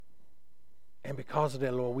And because of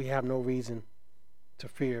that, Lord, we have no reason to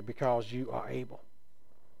fear because you are able.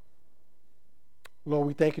 Lord,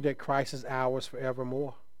 we thank you that Christ is ours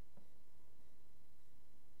forevermore.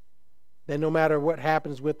 That no matter what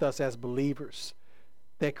happens with us as believers,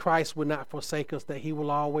 that Christ will not forsake us, that he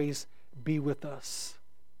will always be with us,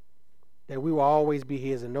 that we will always be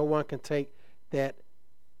his, and no one can take that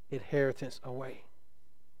inheritance away.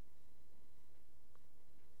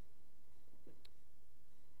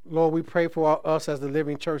 Lord, we pray for us as the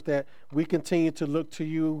living church that we continue to look to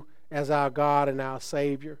you as our God and our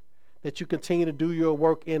Savior, that you continue to do your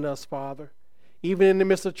work in us, Father, even in the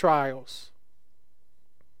midst of trials.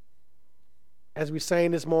 As we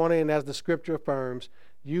sang this morning and as the scripture affirms,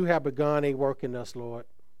 you have begun a work in us, Lord.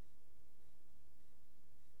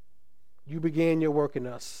 You began your work in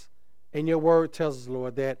us. And your word tells us,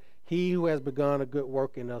 Lord, that he who has begun a good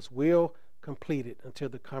work in us will complete it until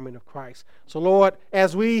the coming of Christ. So, Lord,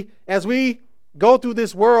 as we go through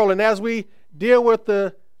this world and as we deal with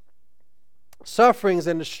the sufferings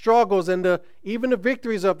and the struggles and even the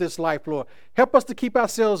victories of this life, Lord, help us to keep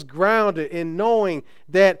ourselves grounded in knowing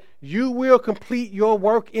that you will complete your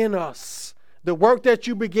work in us. The work that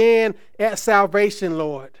you began at salvation,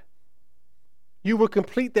 Lord, you will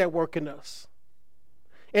complete that work in us.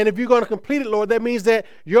 And if you're going to complete it, Lord, that means that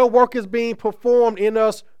your work is being performed in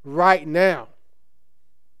us right now.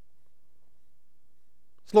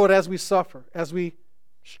 So, Lord, as we suffer, as we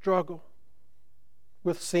struggle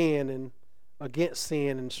with sin and against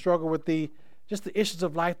sin and struggle with just the issues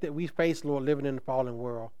of life that we face, Lord, living in the fallen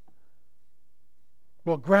world,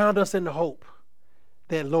 Lord, ground us in the hope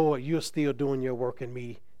that, Lord, you're still doing your work in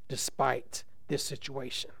me despite this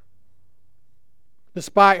situation.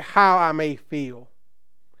 Despite how I may feel.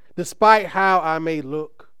 Despite how I may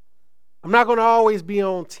look. I'm not going to always be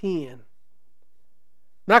on 10. I'm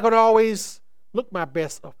not going to always look my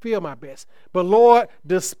best or feel my best. But Lord,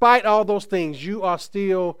 despite all those things, you are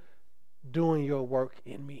still doing your work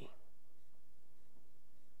in me.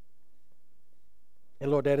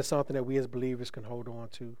 And Lord, that is something that we as believers can hold on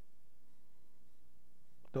to.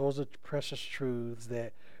 Those are precious truths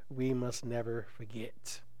that we must never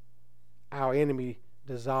forget. Our enemy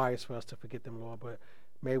desires for us to forget them, Lord, but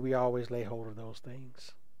may we always lay hold of those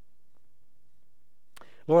things.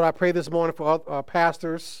 Lord, I pray this morning for our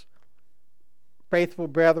pastors, faithful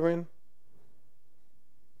brethren.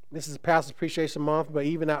 This is Pastor Appreciation Month, but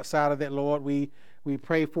even outside of that, Lord, we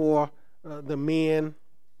pray for the men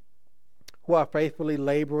who are faithfully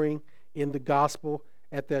laboring in the gospel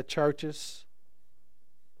at their churches,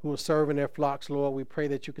 who are serving their flocks, Lord. We pray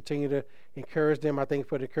that you continue to encourage them. I thank you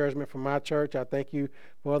for the encouragement from my church. I thank you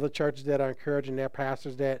for other churches that are encouraging their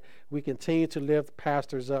pastors, that we continue to lift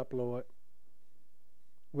pastors up, Lord.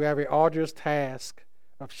 We have an arduous task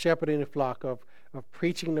of shepherding the flock, of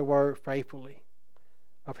preaching the word faithfully,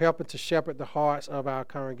 of helping to shepherd the hearts of our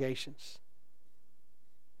congregations.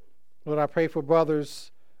 Lord, I pray for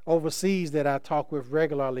brothers overseas that I talk with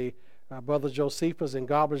regularly, Brother Josephus in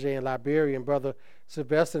Gabbage in Liberia, and Brother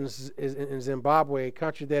Sylvester is in Zimbabwe, a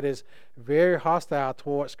country that is very hostile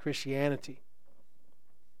towards Christianity.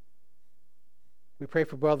 We pray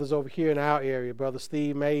for brothers over here in our area, Brother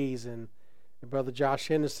Steve Mays and Brother Josh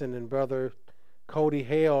Henderson and Brother Cody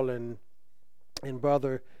Hale and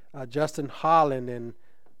Brother Justin Holland and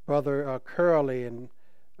Brother Curley and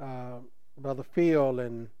Brother Phil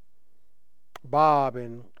and Bob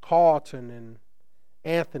and Carlton and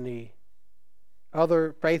Anthony,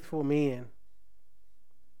 other faithful men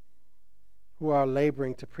who are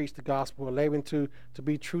laboring to preach the gospel, are laboring to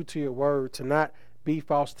be true to your word, to not be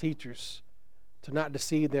false teachers, to not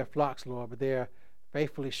deceive their flocks, Lord, but they are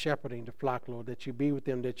faithfully shepherding the flock, Lord, that you be with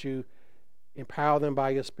them, that you empower them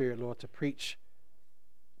by your Spirit, Lord, to preach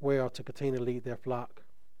well, to continue to lead their flock.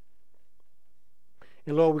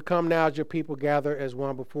 And Lord, we come now as your people gather as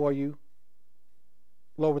one before you.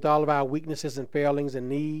 Lord, with all of our weaknesses and failings and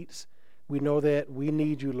needs, we know that we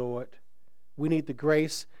need you, Lord. We need the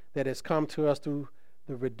grace that has come to us through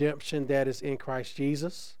the redemption that is in Christ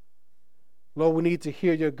Jesus. Lord, we need to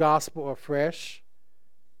hear your gospel afresh.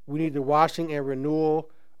 We need the washing and renewal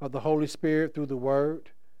of the Holy Spirit through the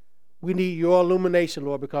word. We need your illumination,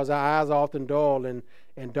 Lord, because our eyes are often dull and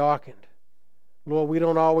darkened. Lord, we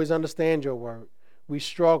don't always understand your word. We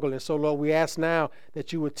struggle. And so, Lord, we ask now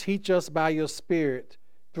that you would teach us by your Spirit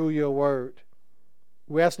through your word.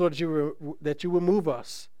 We ask, Lord, that you would move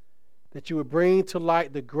us, that you would bring to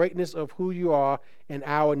light the greatness of who you are and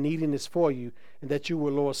our neediness for you, and that you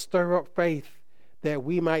would, Lord, stir up faith that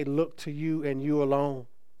we might look to you and you alone.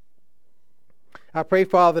 I pray,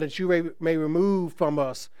 Father, that you may remove from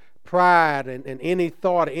us pride and any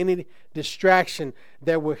thought, any distraction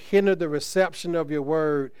that will hinder the reception of your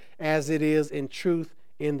word as it is in truth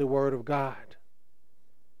in the word of God.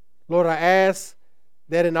 Lord, I ask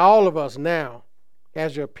that in all of us now,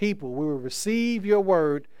 as your people, we will receive your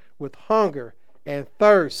word with hunger and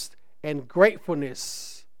thirst and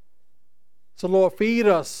gratefulness. So, Lord, feed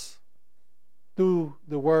us through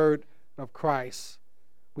the word of Christ.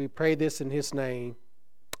 We pray this in his name.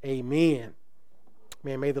 Amen.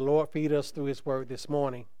 Man, may the Lord feed us through his word this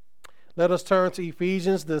morning. Let us turn to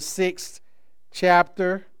Ephesians, the 6th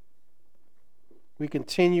chapter. We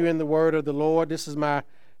continue in the word of the Lord. This is my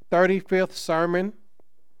 35th sermon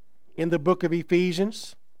in the book of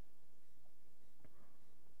Ephesians.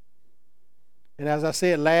 And as I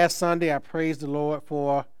said last Sunday, I praised the Lord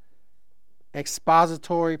for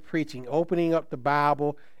expository preaching, opening up the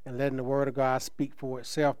Bible and letting the word of God speak for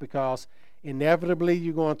itself, because inevitably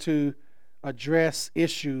you're going to address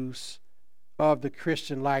issues of the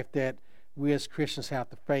Christian life that we as Christians have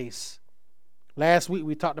to face. Last week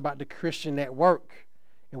we talked about the Christian at work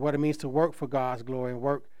and what it means to work for God's glory and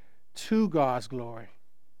work to God's glory.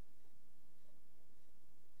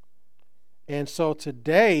 And so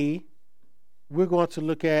today we're going to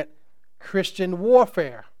look at Christian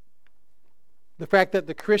warfare. The fact that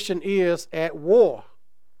the Christian is at war.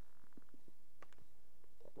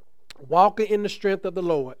 Walking in the strength of the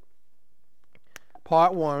Lord.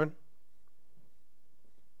 Part 1.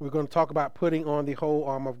 We're going to talk about putting on the whole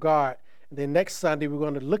armor of God. And then next Sunday we're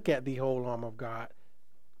going to look at the whole armor of God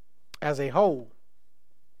as a whole.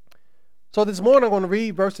 So this morning I'm going to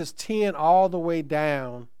read verses 10 all the way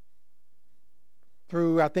down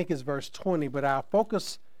through, I think it's verse 20, but our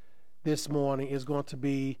focus this morning is going to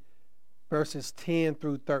be verses 10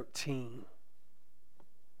 through 13.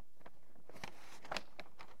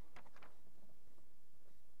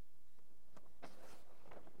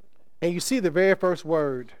 And you see the very first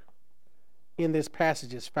word in this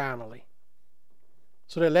passage is finally.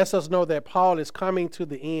 So that lets us know that Paul is coming to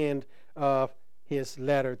the end of his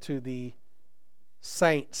letter to the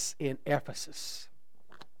saints in Ephesus.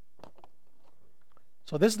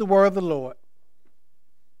 So this is the word of the Lord.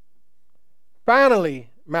 Finally,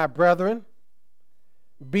 my brethren,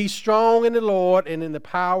 be strong in the Lord and in the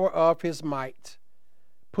power of his might.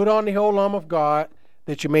 Put on the whole armor of God,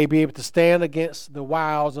 that you may be able to stand against the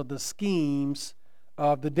wiles of the schemes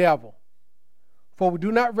of the devil. For we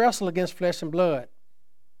do not wrestle against flesh and blood.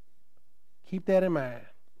 Keep that in mind.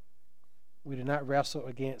 We do not wrestle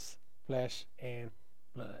against flesh and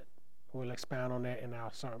blood. We'll expound on that in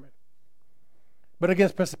our sermon. But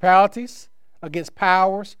against principalities, against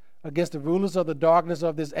powers, against the rulers of the darkness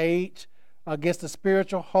of this age, against the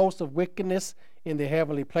spiritual host of wickedness in the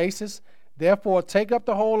heavenly places. Therefore, take up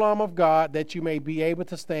the whole armor of God, that you may be able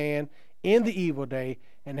to stand in the evil day,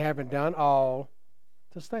 and having done all,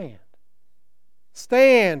 to stand.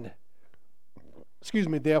 Stand,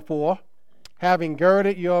 therefore, having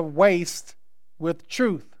girded your waist with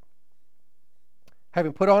truth,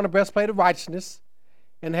 having put on a breastplate of righteousness,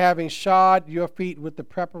 and having shod your feet with the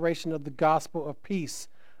preparation of the gospel of peace.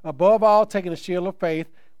 Above all, taking the shield of faith,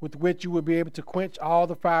 with which you will be able to quench all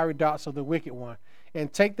the fiery darts of the wicked one.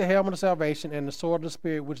 And take the helmet of salvation and the sword of the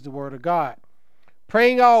Spirit, which is the word of God.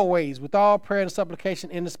 Praying always with all prayer and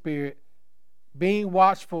supplication in the Spirit, being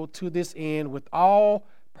watchful to this end with all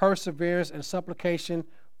perseverance and supplication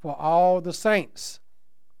for all the saints.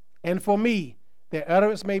 And for me, that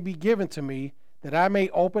utterance may be given to me, that I may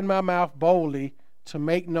open my mouth boldly to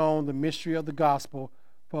make known the mystery of the gospel,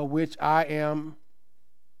 for which I am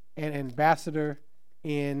an ambassador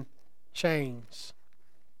in chains,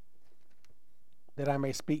 that I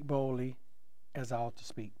may speak boldly as I ought to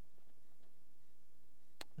speak.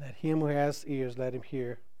 Let him who has ears, let him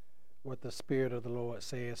hear what the Spirit of the Lord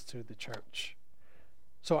says to the church.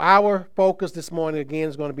 So our focus this morning again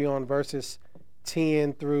is going to be on verses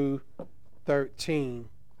 10 through 13.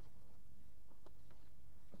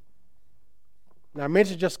 Now, I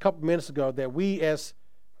mentioned just a couple minutes ago that we as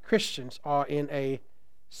Christians are in a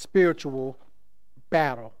spiritual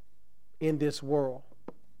battle in this world.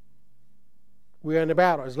 We are in a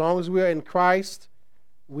battle. As long as we are in Christ,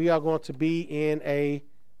 we are going to be in a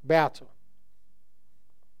battle.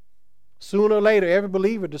 Sooner or later, every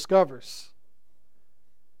believer discovers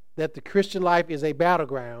that the Christian life is a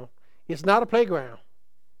battleground. It's not a playground.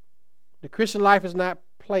 The Christian life is not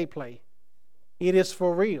play. It is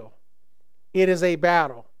for real. It is a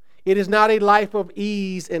battle. It is not a life of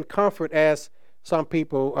ease and comfort as some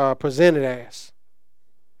people present it as.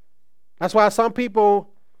 That's why some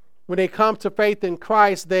people, when they come to faith in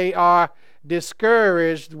Christ, they are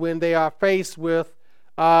discouraged when they are faced with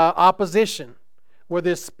opposition, where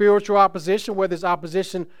there's spiritual opposition, where there's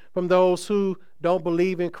opposition from those who don't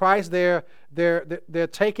believe in Christ, they're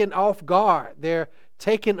taken off guard. They're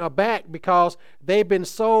taken aback because they've been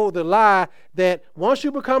sold the lie that once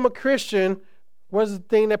you become a Christian, what's the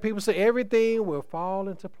thing that people say? Everything will fall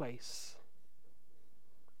into place.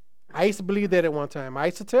 I used to believe that at one time. I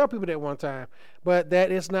used to tell people that at one time. But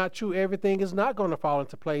that is not true. Everything is not going to fall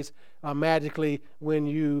into place magically when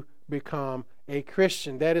you become a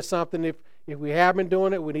Christian. That is something, if we have been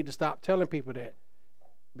doing it, we need to stop telling people that,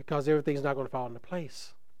 because everything's not going to fall into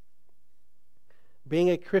place. Being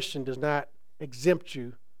a Christian does not exempt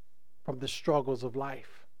you from the struggles of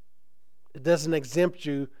life. It doesn't exempt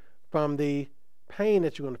you from the pain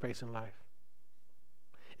that you're going to face in life.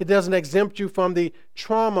 It doesn't exempt you from the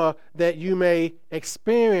trauma that you may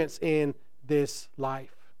experience in this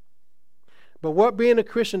life. But what being a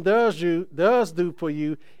Christian does do for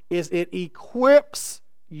you is it equips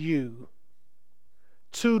you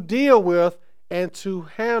to deal with and to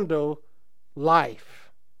handle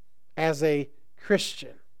life as a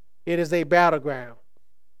Christian. It is a battleground.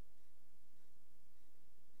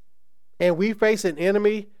 And we face an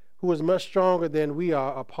enemy who is much stronger than we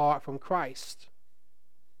are apart from Christ.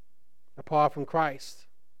 Apart from Christ.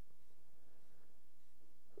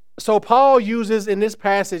 So Paul uses, in this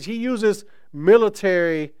passage, he uses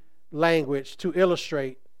military language to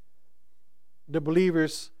illustrate the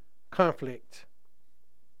believer's conflict.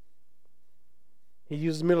 He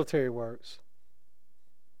uses military words.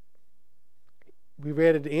 We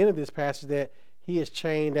read at the end of this passage that he is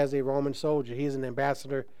chained as a Roman soldier. He is an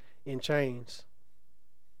ambassador in chains.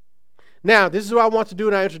 Now, this is what I want to do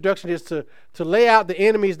in our introduction, is to lay out the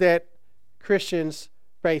enemies that Christians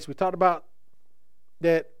face. We talked about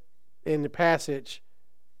that in the passage,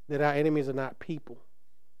 that our enemies are not people.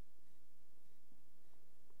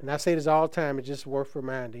 And I say this all the time, it's just worth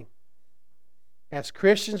reminding. As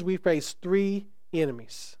Christians, we face three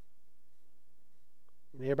enemies.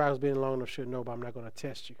 And everybody who's been long enough should know, but I'm not going to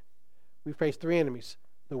test you. We face three enemies: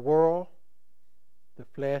 the world, the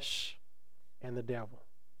flesh, and the devil.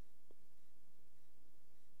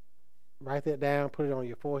 Write that down, put it on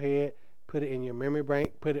your forehead, put it in your memory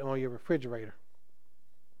bank, put it on your refrigerator.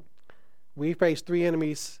 We face three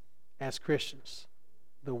enemies as Christians: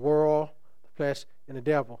 the world, the flesh, and the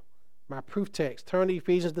devil. My proof text, turn to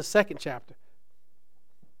Ephesians, the 2nd chapter.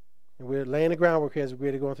 And we're laying the groundwork here as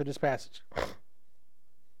we're going through this passage.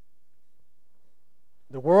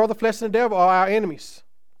 The world, the flesh, and the devil are our enemies,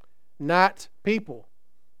 not people.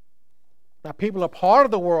 Now, people are part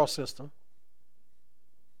of the world system.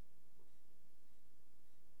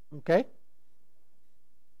 Okay?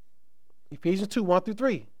 Ephesians 2, 1 through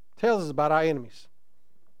 3 tells us about our enemies.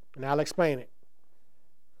 And I'll explain it.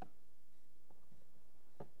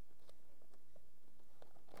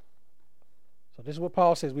 So this is what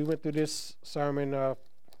Paul says. We went through this sermon a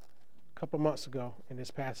couple of months ago in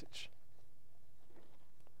this passage.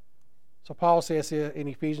 So Paul says here in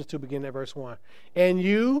Ephesians 2, beginning at verse 1. And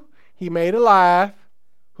you he made alive,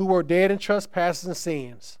 who were dead in trespasses and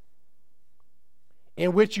sins,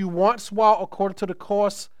 in which you once walked according to the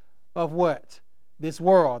course of what? This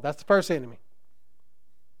world. That's the first enemy.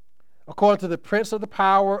 According to the prince of the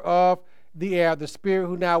power of the air, the spirit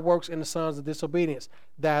who now works in the sons of disobedience.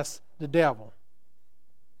 That's the devil.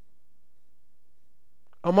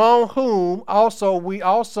 Among whom also we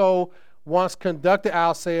also once conducted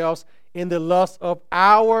ourselves in the lust of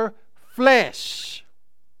our flesh,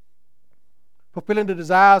 fulfilling the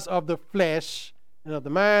desires of the flesh and of the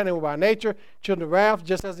mind, and by nature children of wrath,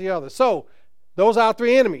 just as the others. So those are our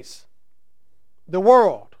three enemies. The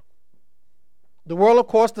world, of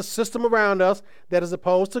course, the system around us that is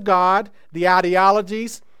opposed to God, the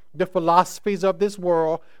ideologies, the philosophies of this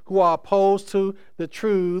world, who are opposed to the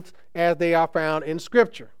truths as they are found in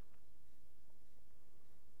Scripture.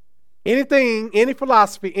 Anything, any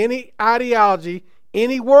philosophy, any ideology,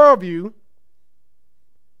 any worldview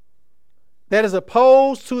that is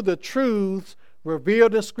opposed to the truths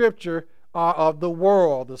revealed in Scripture are of the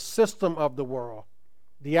world, the system of the world,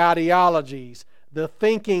 the ideologies, the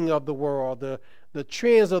thinking of the world, the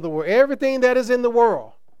trends of the world, everything that is in the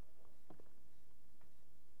world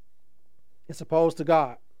is opposed to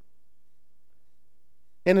God.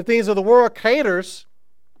 And the things of the world caters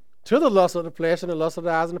to the lust of the flesh and the lust of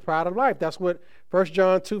the eyes and the pride of life. That's what 1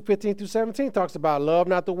 John 2, 15 through 17 talks about. Love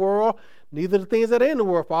not the world, neither the things that are in the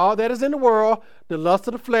world. For all that is in the world, the lust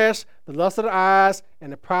of the flesh, the lust of the eyes,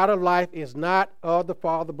 and the pride of life is not of the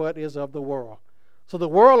Father, but is of the world. So the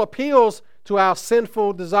world appeals to our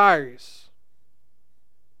sinful desires.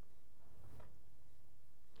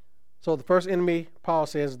 So the first enemy, Paul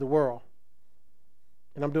says, is the world.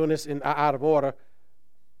 And I'm doing this out of order.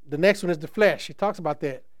 The next one is the flesh. He talks about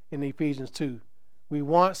that in Ephesians 2. We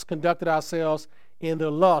once conducted ourselves in the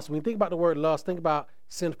lust. When you think about the word lust, think about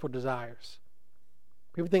sinful desires.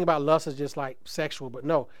 People think about lust as just like sexual, but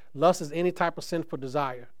no. Lust is any type of sinful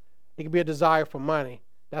desire. It can be a desire for money.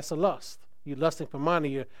 That's a lust. You're lusting for money.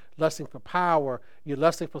 You're lusting for power. You're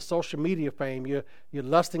lusting for social media fame. You're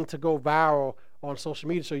lusting to go viral on social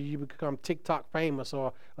media so you become TikTok famous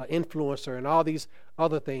or an influencer and all these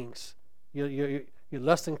other things. You're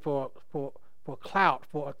lusting for clout,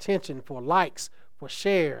 for attention, for likes, for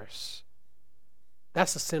shares.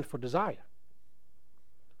 That's a sinful desire.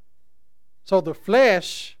 So the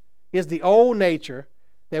flesh is the old nature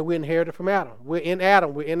that we inherited from Adam. We're in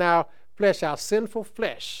Adam. We're in our flesh, our sinful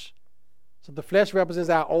flesh. So the flesh represents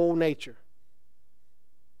our old nature.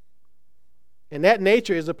 And that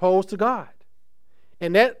nature is opposed to God.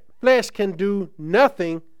 And that flesh can do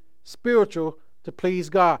nothing spiritual to please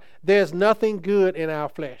God. There's nothing good in our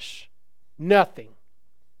flesh. Nothing.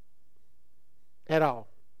 At all.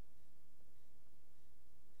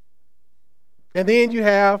 And then you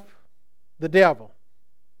have the devil.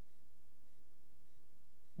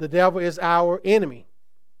 The devil is our enemy.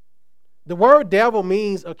 The word devil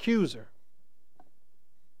means accuser.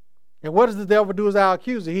 And what does the devil do as our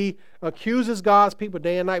accuser? He accuses God's people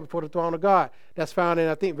day and night before the throne of God. That's found in,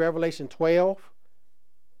 I think, Revelation 12,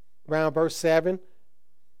 around verse 7.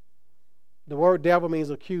 The word devil means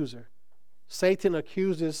accuser. Satan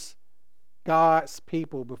accuses God's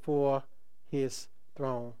people before his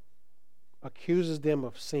throne. Accuses them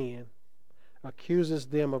of sin. Accuses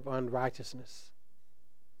them of unrighteousness.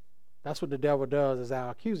 That's what the devil does as our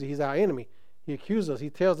accuser. He's our enemy. He accuses us. He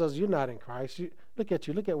tells us, you're not in Christ. Look at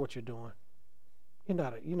you. Look at what you're doing. You're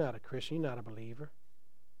not a Christian. You're not a believer.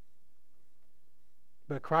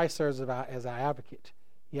 But Christ serves as our advocate.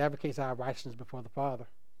 He advocates our righteousness before the Father.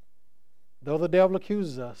 Though the devil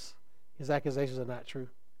accuses us, his accusations are not true.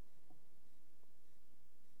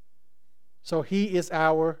 So he is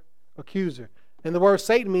our accuser. And the word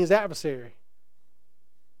Satan means adversary.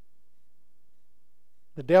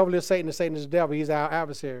 The devil is Satan and Satan is the devil. He's our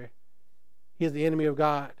adversary. He is the enemy of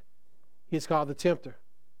God. He's called the tempter.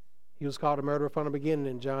 He was called a murderer from the beginning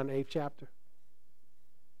in John 8th chapter.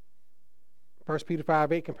 1 Peter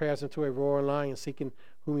 5:8 compares him to a roaring lion seeking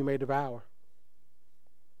whom he may devour.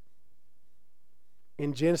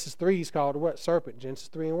 In Genesis 3, he's called what? Serpent. Genesis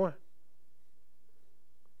 3:1.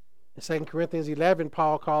 In 2 Corinthians 11,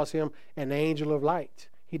 Paul calls him an angel of light.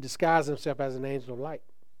 He disguised himself as an angel of light.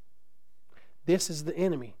 This is the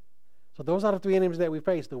enemy. So those are the three enemies that we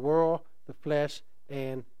face: the world, the flesh,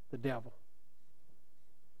 and the devil.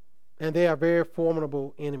 And they are very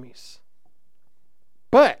formidable enemies.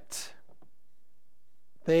 But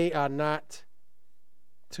they are not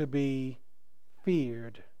to be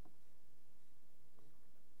feared.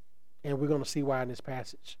 And we're going to see why in this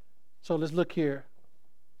passage. So let's look here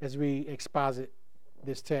as we exposit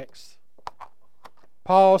this text.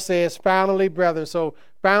 Paul says, finally, brethren. So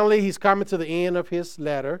finally, he's coming to the end of his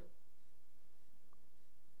letter.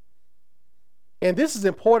 And this is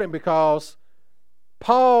important because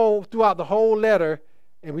Paul, throughout the whole letter,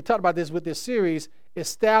 and we talked about this with this series,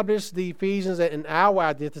 established the Ephesians in our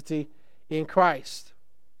identity in Christ.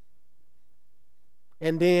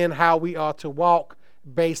 And then how we are to walk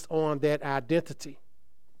based on that identity.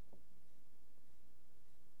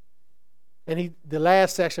 And the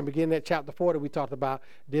last section, beginning at chapter 4 that we talked about,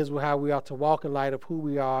 deals with how we are to walk in light of who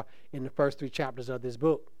we are in the first 3 chapters of this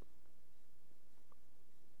book.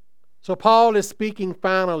 So Paul is speaking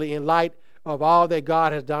finally in light of all that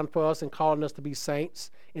God has done for us and calling us to be saints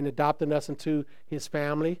and adopting us into his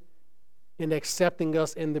family and accepting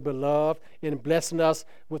us in the beloved and blessing us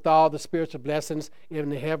with all the spiritual blessings in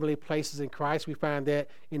the heavenly places in Christ. We find that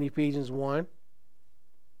in Ephesians 1.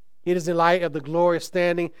 It is in light of the glorious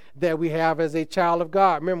standing that we have as a child of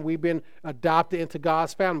God. Remember, we've been adopted into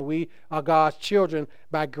God's family. We are God's children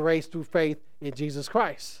by grace through faith in Jesus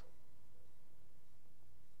Christ.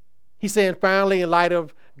 He's saying finally, in light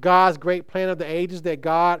of God's great plan of the ages that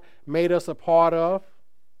God made us a part of,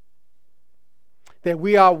 that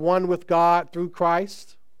we are one with God through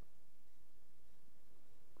Christ.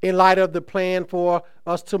 In light of the plan for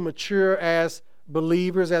us to mature as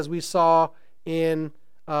believers, as we saw in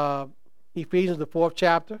Ephesians, the 4th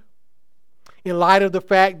chapter. In light of the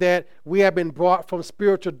fact that we have been brought from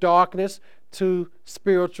spiritual darkness to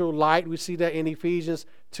spiritual light. We see that in Ephesians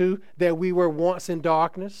 2, that we were once in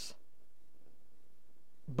darkness.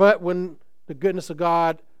 But when the goodness of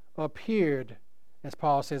God appeared, as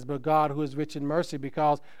Paul says, but God who is rich in mercy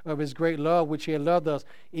because of his great love which he had loved us,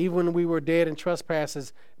 even when we were dead in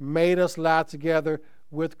trespasses, made us lie together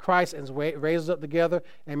with Christ and raised us up together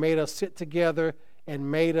and made us sit together in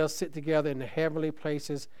the heavenly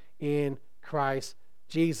places in Christ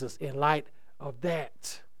Jesus. In light of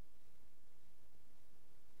that,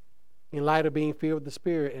 in light of being filled with the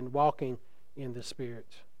Spirit and walking in the Spirit,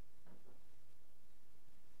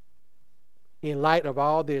 in light of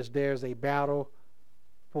all this, there's a battle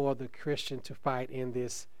for the Christian to fight in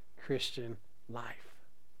this Christian life.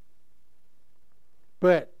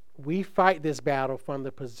 But we fight this battle from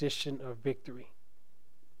the position of victory.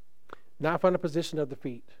 Not from the position of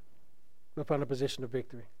defeat, but from the position of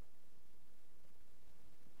victory.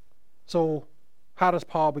 So, how does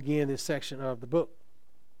Paul begin this section of the book?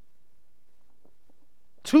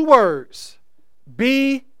 2 words.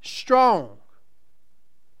 Be strong.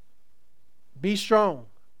 Be strong.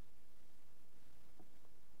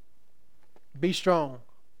 Be strong.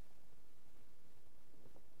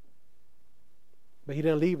 But he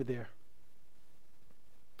didn't leave it there.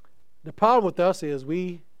 The problem with us is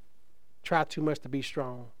we try too much to be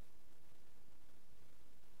strong.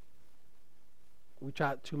 We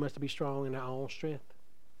try too much to be strong in our own strength.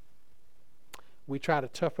 We try to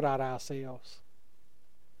tough it out ourselves.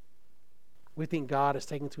 We think God is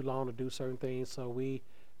taking too long to do certain things, so we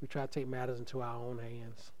try to take matters into our own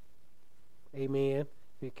hands. Amen.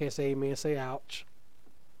 If you can't say amen, say ouch.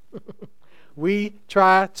 We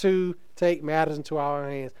try to take matters into our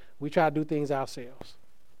own hands. We try to do things ourselves.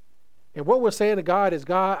 And what we're saying to God is,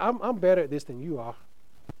 God, I'm better at this than you are.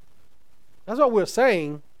 That's what we're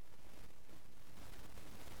saying.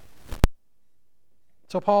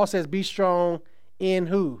 So Paul says, be strong in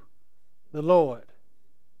who? The Lord.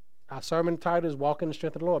 Our sermon title is Walk in the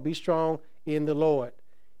Strength of the Lord. Be strong in the Lord.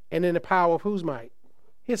 And in the power of whose might?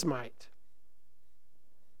 His might.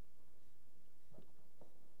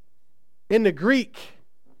 In the Greek,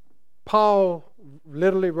 Paul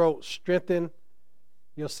literally wrote, strengthen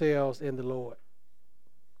yourselves in the Lord.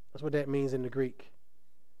 That's what that means in the Greek.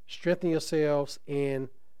 Strengthen yourselves in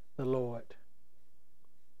the Lord.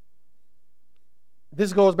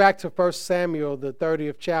 This goes back to 1 Samuel, the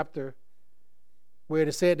 30th chapter, where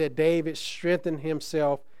it said that David strengthened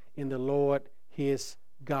himself in the Lord his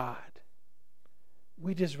God.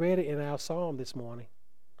 We just read it in our psalm this morning,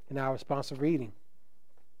 in our responsive reading.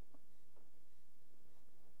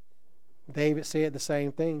 David said the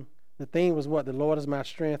same thing. The theme was what? The Lord is my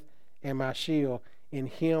strength and my shield. In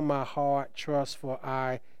him my heart trusts, for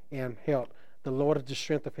I am helped. The Lord is the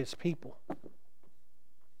strength of his people.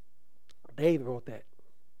 David wrote that.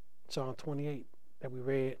 Psalm 28 that we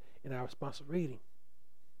read in our responsive reading.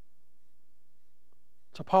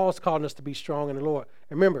 So Paul's calling us to be strong in the Lord.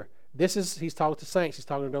 And remember, he's talking to saints. He's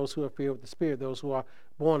talking to those who are filled with the Spirit, those who are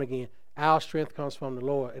born again. Our strength comes from the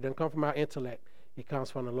Lord. It doesn't come from our intellect. It comes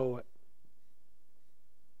from the Lord.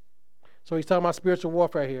 So he's talking about spiritual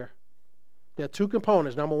warfare here. There are 2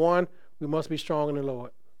 components. Number 1, we must be strong in the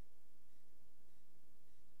Lord.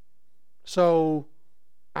 So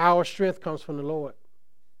our strength comes from the Lord.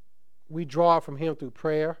 We draw it from him through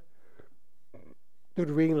prayer, through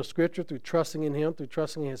the reading of Scripture, through trusting in him, through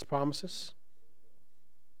trusting in his promises.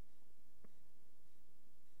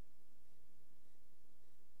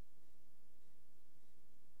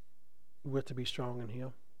 We're to be strong in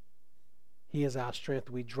him. He is our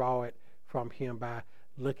strength. We draw it from him by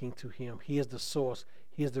looking to him. He is the source.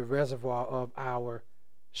 He is the reservoir of our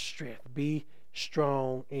strength. Be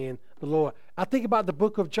strong in the Lord. I think about the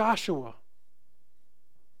book of Joshua.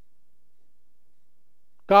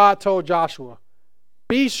 God told Joshua,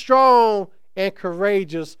 be strong and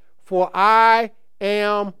courageous, for I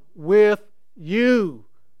am with you.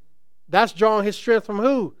 That's drawing his strength from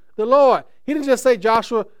who? The Lord. He didn't just say,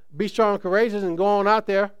 Joshua, be strong and courageous and go on out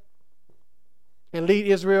there and lead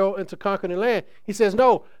Israel into conquering the land. He says,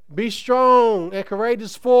 no, be strong and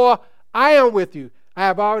courageous, for I am with you. I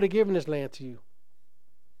have already given this land to you.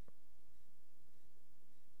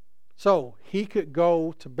 So he could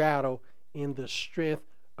go to battle in the strength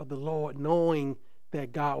of the Lord, knowing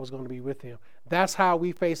that God was going to be with him. That's how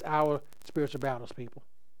we face our spiritual battles, people.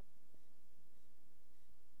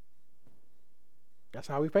 That's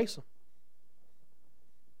how we face them.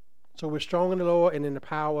 So we're strong in the Lord and in the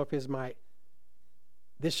power of his might.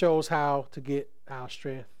 This shows how to get our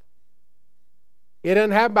strength. It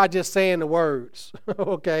doesn't happen by just saying the words,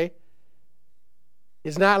 okay?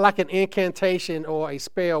 It's not like an incantation or a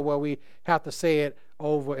spell where we have to say it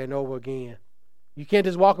over and over again. You can't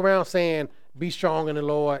just walk around saying, be strong in the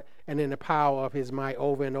Lord and in the power of his might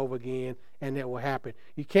over and over again, and that will happen.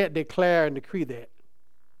 You can't declare and decree that.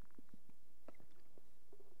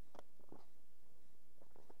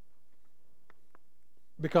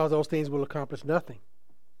 Because those things will accomplish nothing.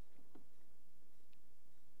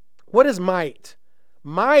 What is might?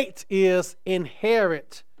 Might is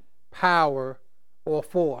inherent power or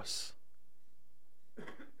force.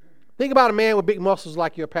 Think about a man with big muscles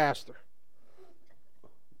like your pastor.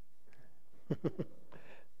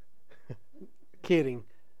 Kidding.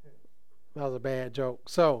 That was a bad joke.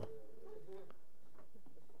 So,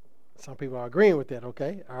 some people are agreeing with that,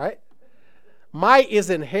 okay? All right. Might is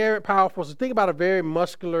inherent powerful. So think about a very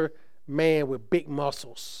muscular man with big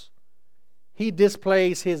muscles. He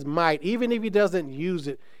displays his might. Even if he doesn't use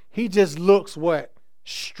it, he just looks what?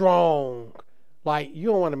 Strong. Like, you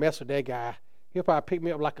don't want to mess with that guy. He'll probably pick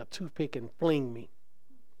me up like a toothpick and fling me.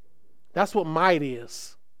 That's what might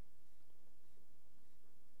is.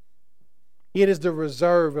 It is the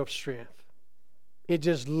reserve of strength. It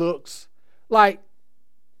just looks like,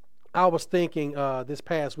 I was thinking this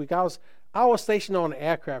past week, I was stationed on an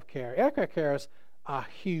aircraft carrier. Aircraft carriers are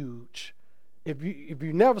huge. If you've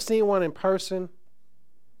never seen one in person,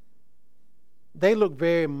 they look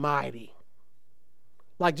very mighty.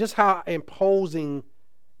 Like just how imposing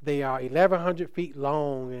they are. 1,100 feet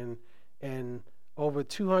long and over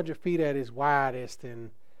 200 feet at its widest.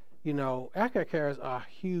 And, aircraft carriers are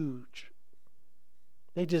huge.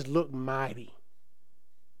 They just look mighty.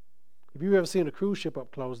 If you've ever seen a cruise ship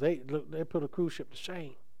up close, they put a cruise ship to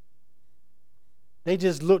shame. They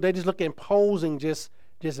just look imposing, just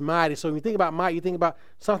mighty. So when you think about might, you think about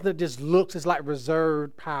something that just looks, it's like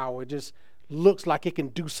reserved power. It just looks like it can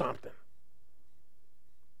do something.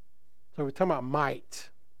 So we're talking about might.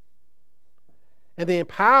 And then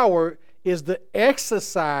power is the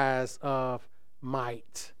exercise of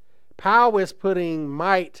might. Power is putting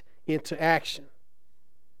might into action.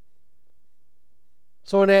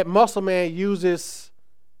 So when that muscle man uses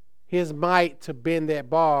his might to bend that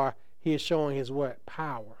bar, he is showing his what?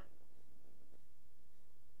 Power.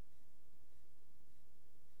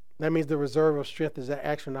 That means the reserve of strength is that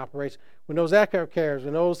action operation. When those aircraft carriers,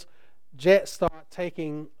 when those jets start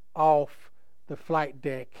taking off the flight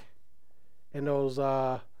deck and those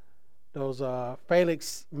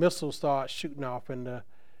phalanx missiles start shooting off and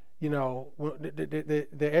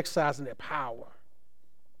they're exercising their power.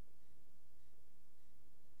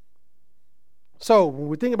 So when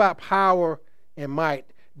we think about power and might,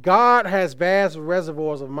 God has vast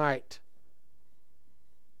reservoirs of might.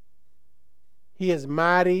 He is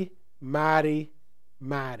mighty, mighty,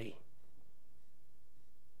 mighty.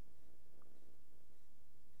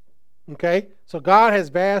 Okay? So God has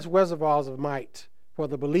vast reservoirs of might for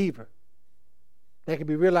the believer that can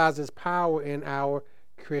be realized as power in our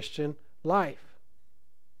Christian life.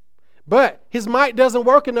 But his might doesn't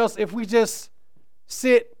work in us if we just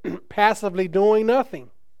sit passively doing nothing.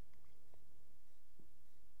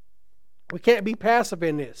 We can't be passive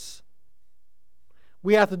in this.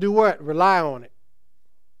 We have to do what? Rely on it.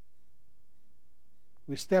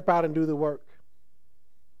 We step out and do the work.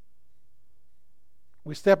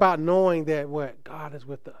 We step out knowing that what? God is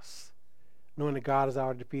with us. Knowing that God is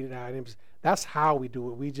our defeated enemies. That's how we do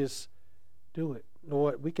it. We just do it.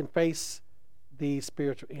 Lord, we can face these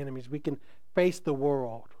spiritual enemies. We can face the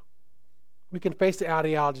world. We can face the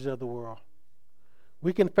ideologies of the world.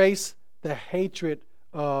 We can face the hatred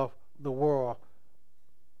of the world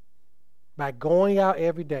by going out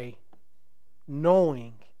every day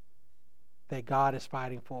knowing that God is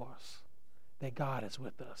fighting for us, that God is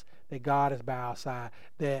with us, that God is by our side,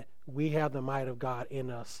 that we have the might of God in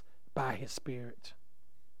us by his Spirit,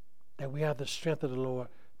 that we have the strength of the Lord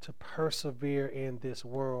to persevere in this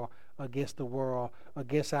world, against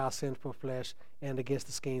our sinful flesh, and against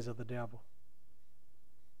the schemes of the devil.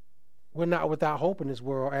 We're not without hope in this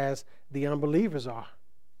world as the unbelievers are.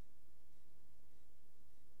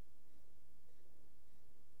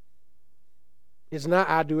 It's not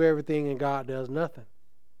I do everything and God does nothing.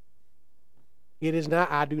 It is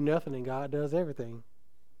not I do nothing and God does everything.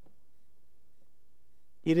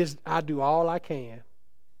 It is I do all I can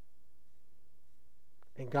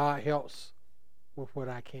and God helps with what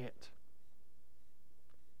I can't.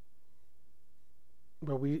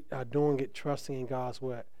 But we are doing it trusting in God's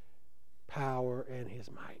what? Power and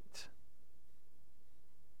his might.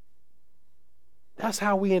 That's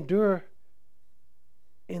how we endure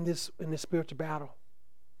in this spiritual battle.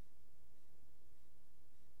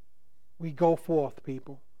 We go forth,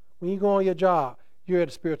 people. When you go on your job, you're at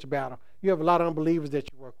a spiritual battle. You have a lot of unbelievers that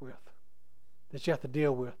you work with, that you have to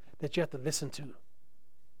deal with, that you have to listen to.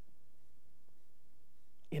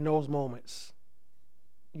 In those moments,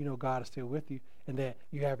 you know God is still with you and that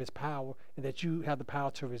you have his power and that you have the power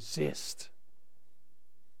to resist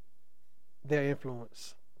their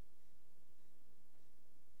influence.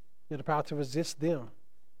 You have the power to resist them,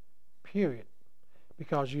 period,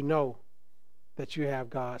 because you know that you have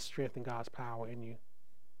God's strength and God's power in you.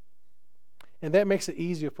 And that makes it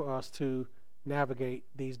easier for us to navigate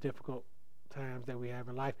these difficult times that we have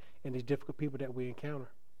in life and these difficult people that we encounter.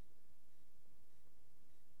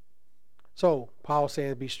 So, Paul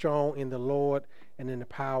says, be strong in the Lord and in the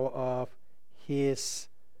power of his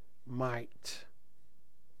might.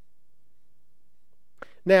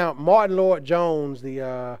 Now, Martin Lloyd-Jones,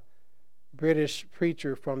 the British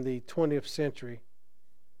preacher from the 20th century,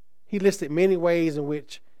 he listed many ways in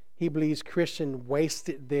which he believes Christians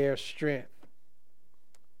wasted their strength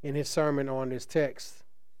in his sermon on this text.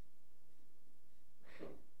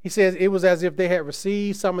 He says it was as if they had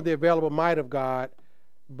received some of the available might of God,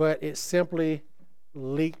 but it simply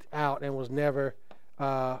leaked out and was never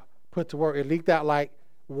put to work. It leaked out like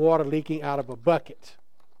water leaking out of a bucket.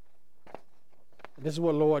 This is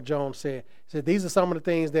what Lloyd-Jones said. He said these are some of the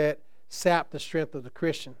things that sap the strength of the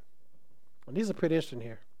Christian. And these are pretty interesting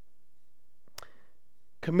here.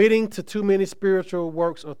 Committing to too many spiritual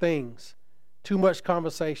works or things, too much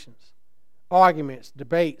conversations, arguments,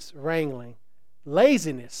 debates, wrangling,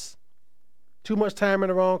 laziness, too much time in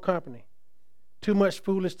the wrong company, too much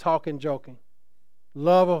foolish talk and joking,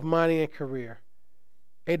 love of money and career,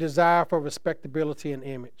 a desire for respectability and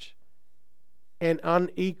image, an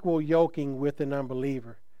unequal yoking with an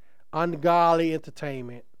unbeliever, ungodly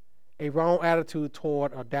entertainment, a wrong attitude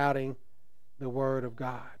toward or doubting the word of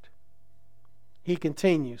God. He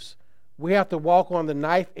continues, we have to walk on the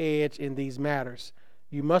knife edge in these matters.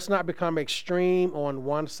 You must not become extreme on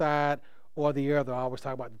one side or the other. I always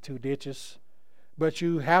talk about the two ditches. But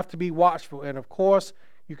you have to be watchful. And of course,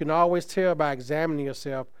 you can always tell by examining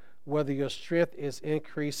yourself whether your strength is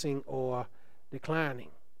increasing or declining.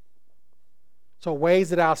 So ways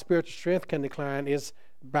that our spiritual strength can decline is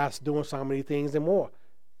by doing so many things and more.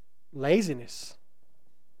 Laziness.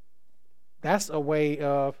 That's a way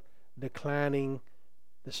of declining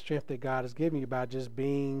the strength that God has given you by just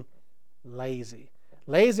being lazy.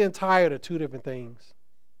 Lazy and tired are two different things.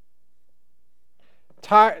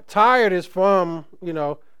 Tired is from,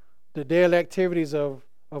 the daily activities of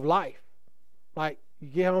life. Like you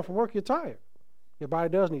get home from work, you're tired. Your body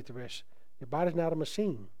does need to rest. Your body's not a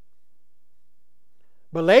machine.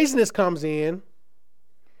 But laziness comes in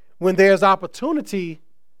when there's opportunity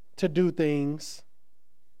to do things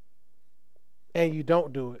and you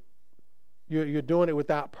don't do it. You're doing it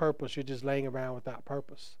without purpose. You're just laying around without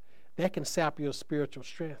purpose. That can sap your spiritual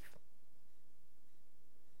strength.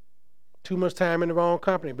 Too much time in the wrong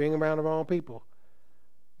company, being around the wrong people.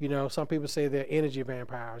 Some people say they're energy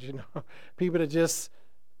vampires. People that just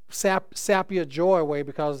sap your joy away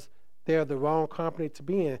because they're the wrong company to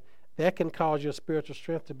be in. That can cause your spiritual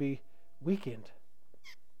strength to be weakened.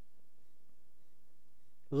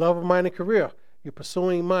 Love of money and career. You're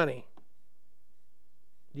pursuing money.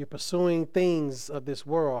 You're pursuing things of this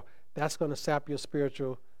world. That's going to sap your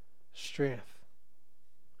spiritual strength.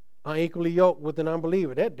 Unequally yoked with an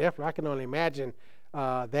unbeliever. That definitely, I can only imagine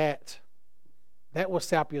that will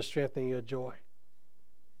sap your strength and your joy.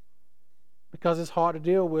 Because it's hard to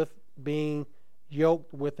deal with being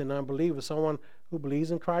yoked with an unbeliever. Someone who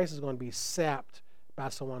believes in Christ is going to be sapped by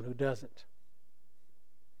someone who doesn't.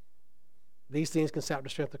 These things can sap the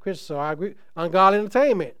strength of Christians. So I agree. Ungodly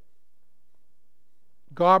entertainment.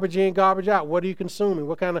 Garbage in, garbage out. What are you consuming?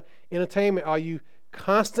 What kind of entertainment are you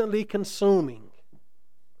constantly consuming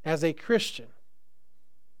as a Christian?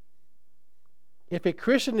 If a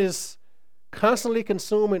Christian is constantly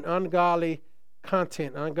consuming ungodly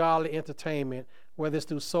content, ungodly entertainment, whether it's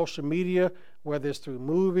through social media, whether it's through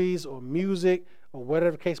movies or music or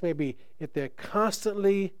whatever the case may be, if they're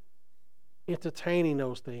constantly entertaining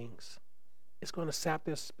those things, it's going to sap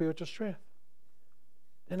their spiritual strength.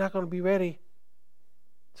 They're not going to be ready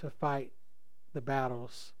to fight the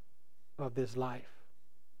battles of this life.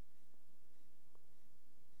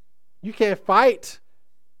 You can't fight.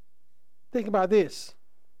 Think about this.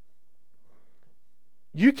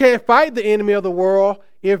 You can't fight the enemy of the world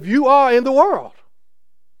if you are in the world.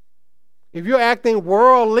 If you're acting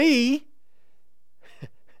worldly,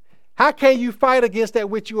 how can you fight against that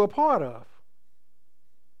which you're a part of?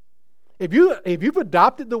 If you've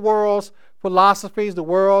adopted the world's philosophies, the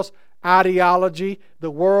world's ideology,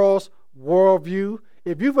 the world's worldview,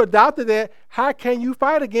 if you've adopted that, how can you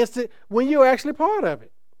fight against it when you're actually part of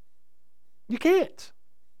it? You can't.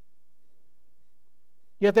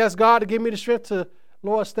 You have to ask God to give me the strength to,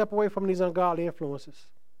 Lord, step away from these ungodly influences.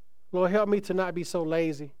 Lord, help me to not be so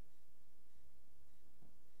lazy.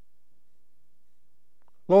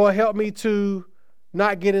 Lord, help me to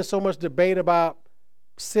not get in so much debate about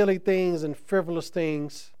silly things and frivolous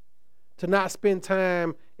things, to not spend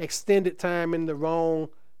time, extended time in the wrong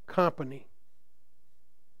company.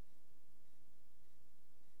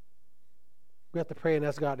 We have to pray and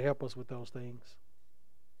ask God to help us with those things,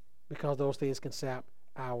 because those things can sap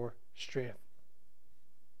our strength.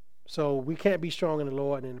 So we can't be strong in the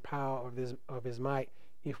Lord and in the power of His might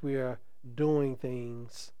if we are doing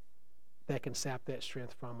things that can sap that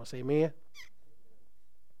strength from us. Amen?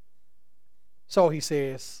 So he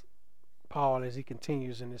says, Paul, as he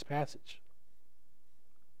continues in this passage,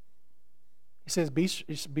 he says,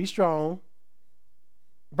 be strong.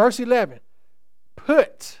 Verse 11,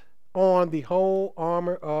 put on the whole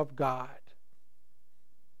armor of God,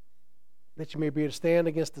 that you may be able to stand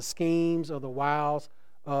against the schemes or the wiles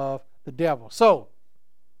of the devil. So,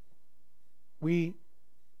 we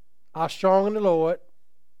are strong in the Lord.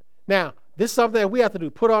 Now, this is something that we have to do.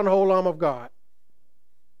 Put on the whole armor of God.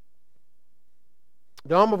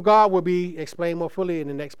 The armor of God will be explained more fully in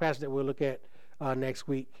the next passage that we'll look at next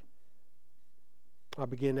week. I'll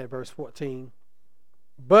begin at verse 14.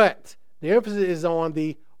 But the emphasis is on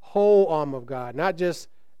the whole armor of God, not just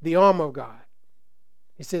the armor of God.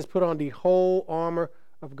 It says put on the whole armor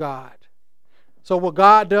of God. So what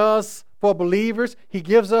God does for believers, He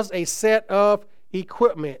gives us a set of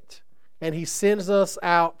equipment, and He sends us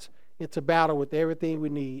out into battle with everything we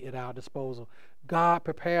need at our disposal. God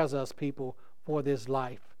prepares us, people, for this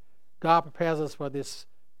life. God prepares us for this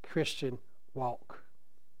Christian walk.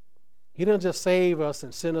 He doesn't just save us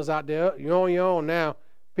and send us out there. You're on your own now.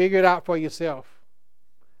 Figure it out for yourself.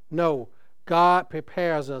 No, God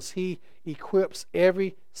prepares us. He equips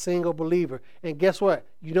every single believer. And guess what?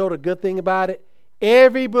 You know the good thing about it?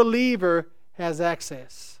 Every believer has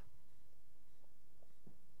access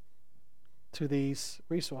to these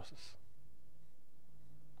resources.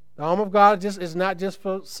 The armor of God is not just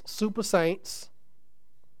for super saints.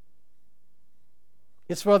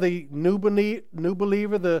 It's for the new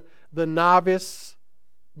believer, the novice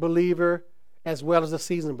believer, as well as the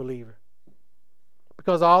seasoned believer.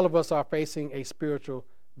 Because all of us are facing a spiritual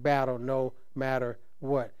battle no matter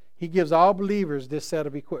what. He gives all believers this set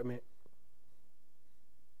of equipment.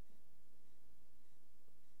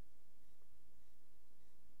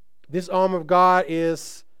 This armor of God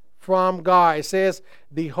is from God. It says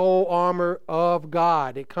the whole armor of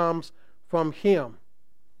God. It comes from Him.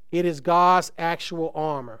 It is God's actual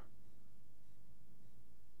armor.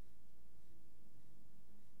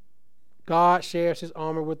 God shares His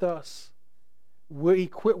armor with us. We're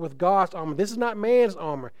equipped with God's armor. This is not man's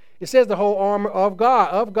armor. It says the whole armor of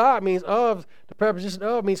God. Of God means of. The preposition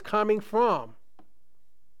of means coming from.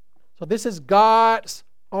 So this is God's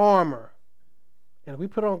armor. And if we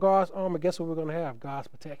put on God's armor, guess what we're going to have? God's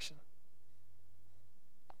protection.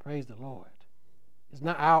 Praise the Lord. It's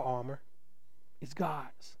not our armor. It's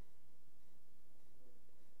God's.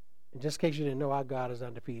 And just in case you didn't know, our God is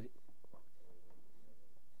undefeated.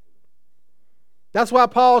 That's why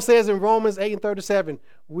Paul says in Romans 8:37,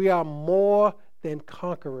 we are more than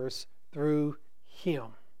conquerors through Him.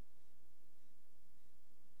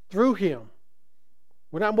 Through Him.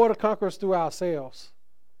 We're not more than conquerors through ourselves.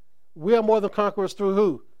 We are more than conquerors through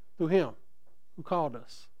who? Through Him who called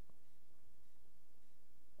us.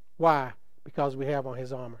 Why? Because we have on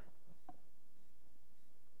His armor.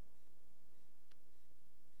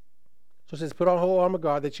 So it says, put on the whole armor of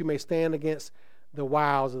God that you may stand against the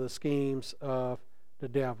wiles of the schemes of the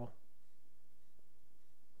devil.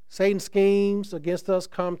 Satan's schemes against us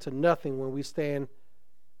come to nothing when we stand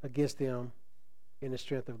against them in the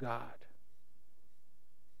strength of God.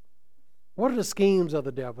 What are the schemes of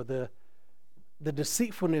the devil? The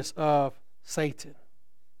deceitfulness of Satan.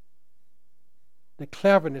 The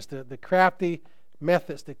cleverness, the crafty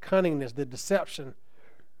methods, the cunningness, the deception,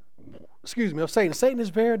 of Satan. Satan is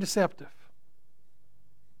very deceptive.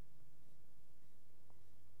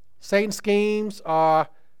 Satan's schemes are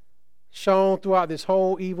shown throughout this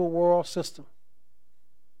whole evil world system.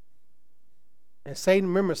 And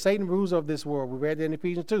Satan rules over this world. We read that in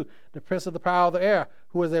Ephesians 2. The prince of the power of the air,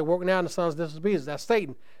 who is at work now in the sons of disobedience. That's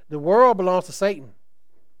Satan. The world belongs to Satan.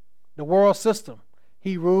 The world system.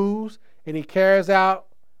 He rules and he carries out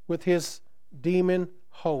with his demon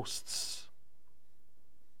hosts.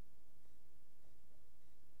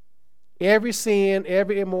 Every sin,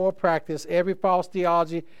 every immoral practice, every false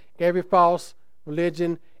theology, every false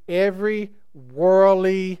religion, every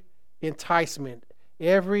worldly enticement,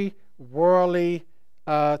 every worldly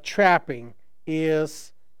trapping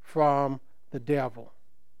is from the devil.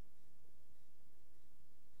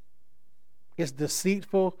 It's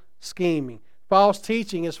deceitful scheming. False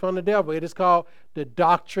teaching is from the devil. It is called the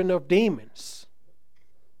doctrine of demons.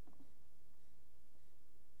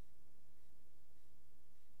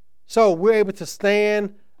 So we're able to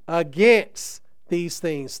stand against these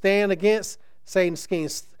things, stand against Satan's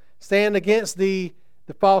schemes, stand against the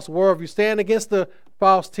the false worldview. Stand against the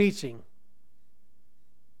false teaching.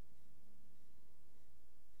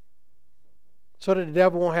 So that the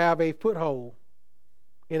devil won't have a foothold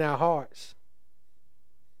in our hearts.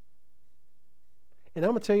 And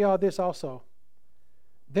I'm going to tell y'all this also.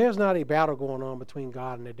 There's not a battle going on between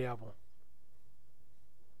God and the devil.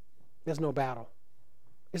 There's no battle.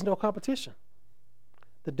 There's no competition.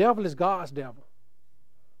 The devil is God's devil.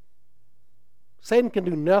 Satan can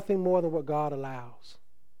do nothing more than what God allows.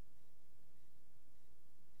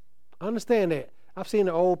 Understand that. I've seen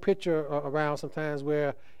an old picture around sometimes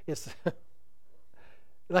where it's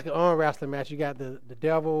like an arm wrestling match. You got the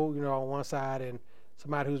devil, on one side, and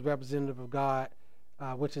somebody who's representative of God,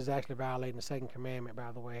 which is actually violating the second commandment,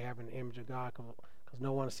 by the way, having the image of God, because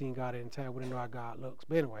no one has seen God at any time. We don't know how God looks.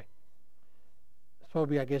 But anyway, it's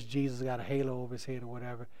probably, I guess, Jesus got a halo over his head or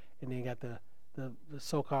whatever, and then you got the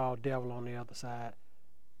so-called devil on the other side.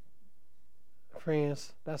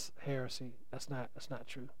 Friends, that's heresy. That's not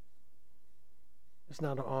true. It's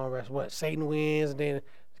not an arm wrestle. What, Satan wins and then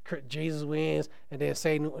Jesus wins and then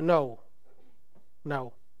Satan? No.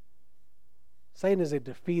 Satan is a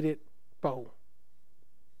defeated foe.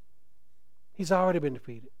 He's already been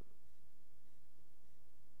defeated.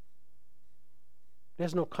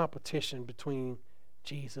 There's no competition between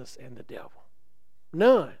Jesus and the devil.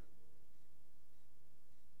 None.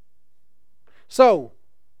 So,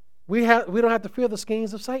 we don't have to fear the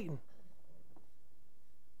schemes of Satan.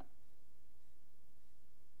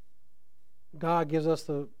 God gives us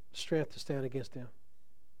the strength to stand against them.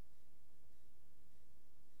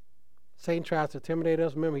 Satan tries to intimidate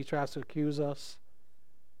us. Remember, he tries to accuse us.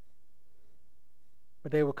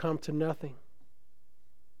 But they will come to nothing.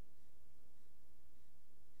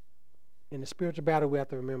 In the spiritual battle, we have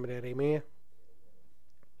to remember that. Amen.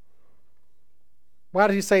 Why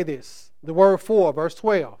did he say this? The word for, verse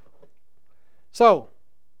 12. So,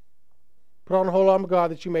 put on the whole armor of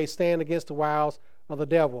God that you may stand against the wiles of the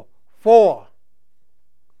devil. For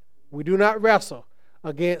we do not wrestle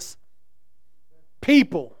against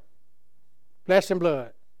people, flesh and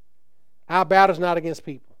blood. Our battle is not against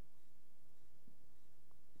people,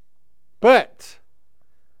 but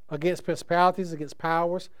against principalities, against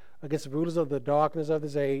powers, against the rulers of the darkness of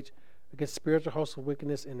this age, against spiritual hosts of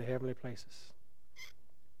wickedness in the heavenly places.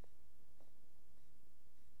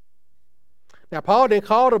 Now, Paul didn't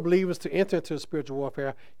call the believers to enter into spiritual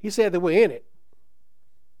warfare. He said that we're in it.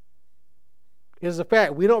 It is a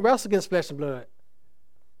fact. We don't wrestle against flesh and blood.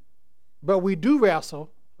 But we do wrestle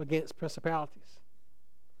against principalities.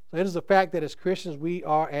 So it is a fact that as Christians, we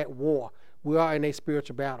are at war. We are in a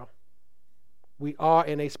spiritual battle. We are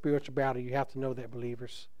in a spiritual battle. You have to know that,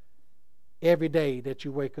 believers. Every day that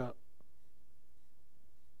you wake up.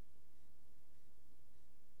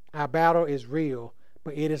 Our battle is real,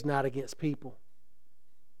 but it is not against people.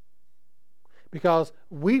 Because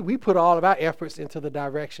we put all of our efforts into the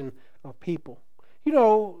direction of people. You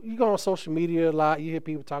go on social media a lot, you hear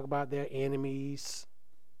people talk about their enemies.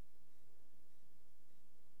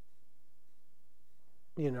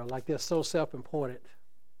 Like they're so self-important.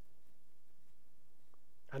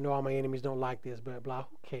 I know all my enemies don't like this, but blah,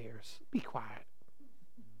 who cares? Be quiet.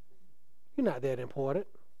 You're not that important.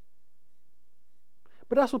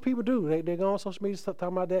 But that's what people do. They go on social media talking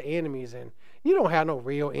about their enemies, and you don't have no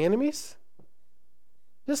real enemies.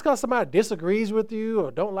 Just because somebody disagrees with you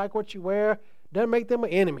or don't like what you wear doesn't make them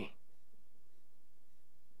an enemy.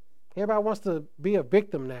 Everybody wants to be a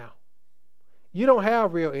victim now. You don't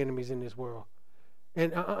have real enemies in this world.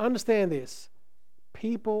 And understand this.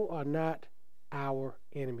 People are not our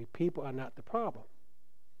enemy. People are not the problem.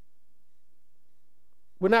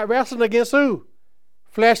 We're not wrestling against who?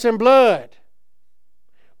 Flesh and blood.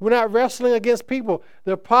 We're not wrestling against people.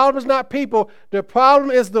 The problem is not people. The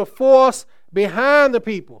problem is the force behind the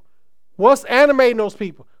people. What's animating those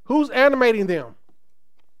people? Who's animating them?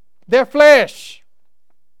 Their flesh.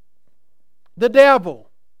 The devil.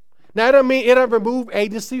 Now, that doesn't mean it doesn't remove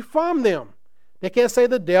agency from them. They can't say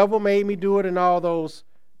the devil made me do it and all those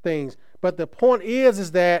things. But the point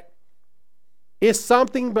is that it's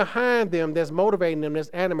something behind them that's motivating them, that's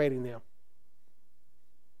animating them.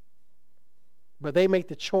 But they make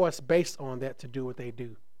the choice based on that to do what they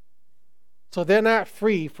do. So they're not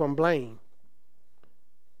free from blame.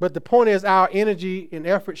 But the point is our energy and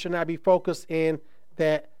effort should not be focused in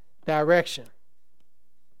that direction.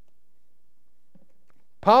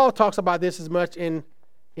 Paul talks about this as much in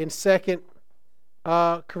 2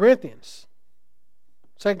 Corinthians.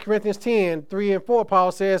 2 Corinthians 10, 3 and 4,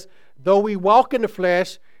 Paul says, though we walk in the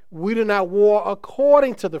flesh, we do not war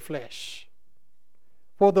according to the flesh.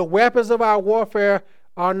 For the weapons of our warfare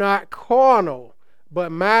are not carnal,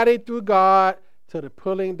 but mighty through God to the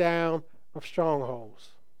pulling down of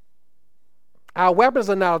strongholds. Our weapons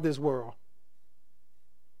are not of this world.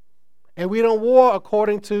 And we don't war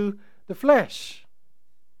according to the flesh.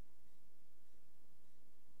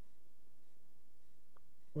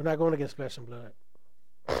 We're not going against flesh and blood.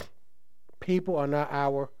 People are not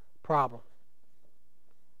our problem.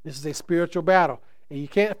 This is a spiritual battle. And you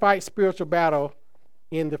can't fight spiritual battle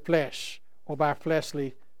in the flesh or by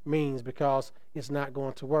fleshly means because it's not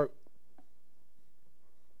going to work.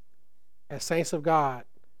 As saints of God,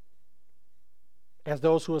 as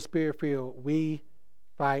those who are spirit-filled, we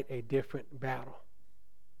fight a different battle.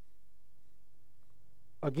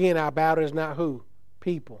 Again, our battle is not who?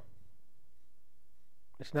 People.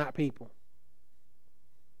 It's not people.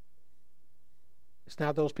 It's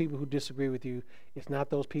not those people who disagree with you. It's not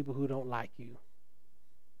those people who don't like you.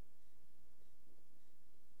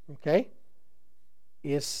 Okay?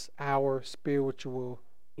 It's our spiritual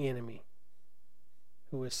enemy,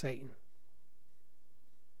 who is Satan.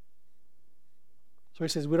 So he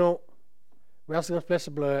says we don't wrestle against flesh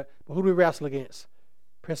and blood, but who do we wrestle against?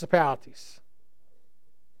 Principalities.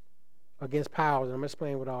 Against powers. And I'm going to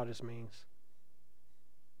explain what all this means.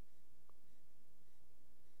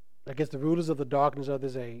 Against the rulers of the darkness of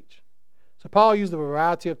this age. So Paul used a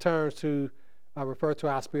variety of terms to refer to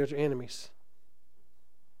our spiritual enemies.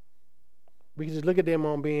 We can just look at them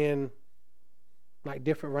on being like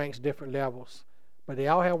different ranks, different levels. But they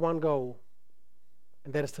all have one goal,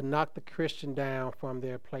 and that is to knock the Christian down from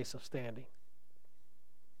their place of standing.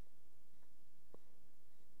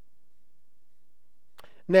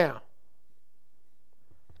 Now,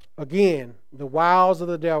 again, the wiles of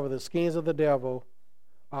the devil, the schemes of the devil,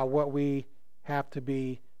 are what we have to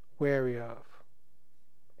be wary of.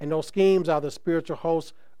 And those schemes are the spiritual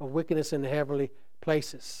hosts of wickedness in the heavenly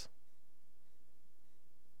places.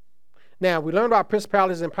 Now, we learned about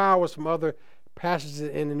principalities and powers from other passages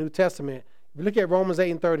in the New Testament. If you look at Romans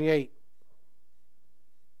 8:38,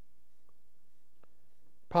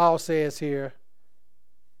 Paul says here,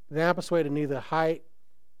 "That I am persuaded neither height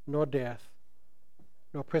nor depth,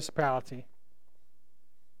 nor principality,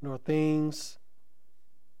 nor things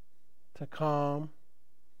to come,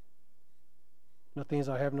 nor things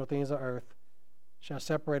of heaven, nor things of earth, shall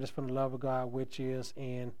separate us from the love of God which is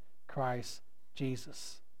in Christ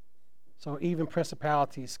Jesus." So even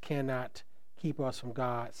principalities cannot keep us from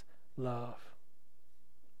God's love.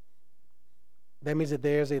 That means that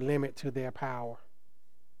there's a limit to their power.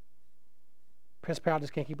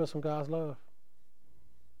 Principalities can't keep us from God's love.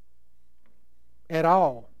 At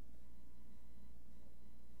all.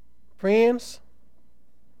 Friends,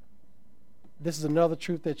 this is another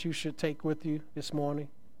truth that you should take with you this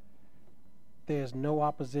morning. There's no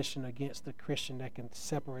opposition against the Christian that can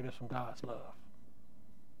separate us from God's love.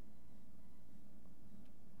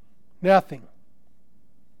 Nothing.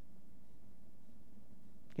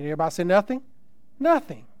 Can everybody say nothing?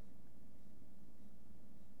 Nothing.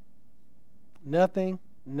 Nothing,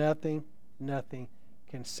 nothing, nothing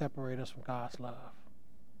can separate us from God's love.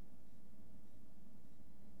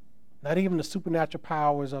 Not even the supernatural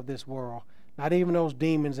powers of this world. Not even those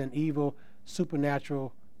demons and evil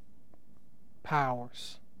supernatural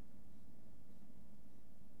powers.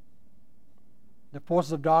 The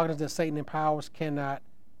forces of darkness that Satan empowers cannot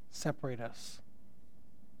separate us.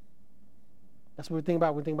 That's what we think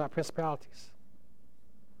about when we think about principalities.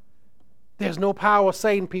 There's no power of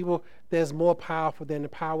Satan, people, that's more powerful than the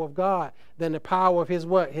power of God, than the power of his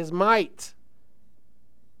what? His might.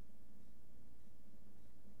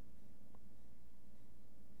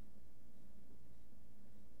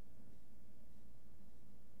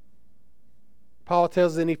 Paul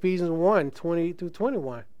tells us in Ephesians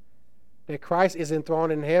 1:20-21 that Christ is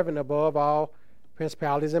enthroned in heaven above all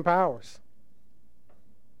principalities and powers.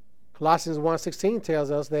 Colossians 1:16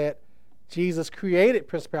 tells us that Jesus created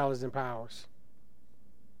principalities and powers.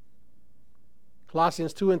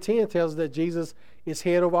 Colossians 2:10 tells us that Jesus is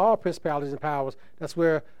head over all principalities and powers. That's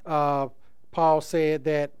where Paul said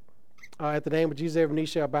that at the name of Jesus every knee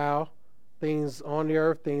shall bow, things on the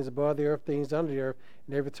earth, things above the earth, things under the earth,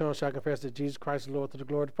 and every tongue shall confess that Jesus Christ is Lord to the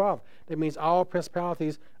glory of the Father. That means all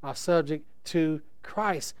principalities are subject to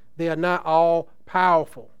Christ. They are not all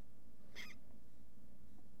powerful.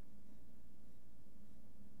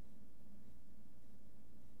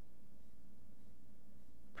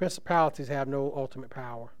 Principalities have no ultimate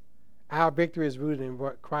power. Our victory is rooted in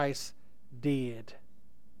what Christ did,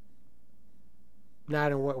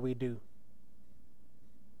 not in what we do.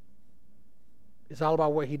 It's all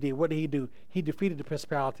about what he did. What did he do? He defeated the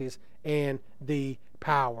principalities and the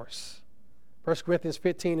powers. 1 Corinthians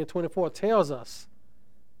 15:24 tells us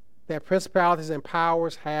that principalities and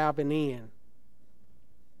powers have an end.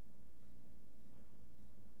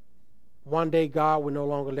 one day God will no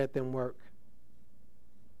longer let them work.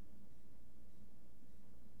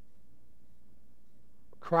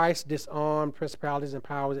 Christ disarmed principalities and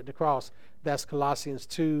powers at the cross. That's Colossians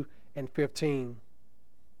 2:15.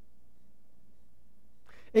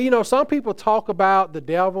 And some people talk about the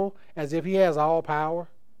devil as if he has all power.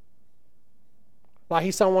 Like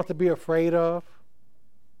he's someone to be afraid of.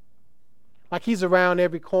 Like he's around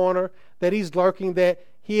every corner, that he's lurking, that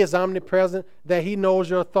he is omnipresent, that he knows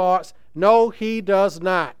your thoughts. No, he does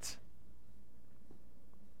not.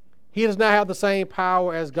 He does not have the same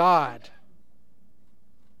power as God.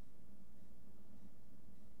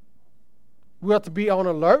 We have to be on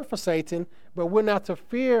alert for Satan, but we're not to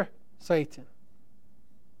fear Satan.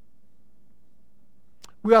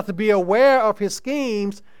 We have to be aware of his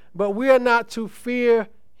schemes, but we are not to fear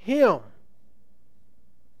him.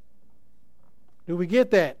 Do we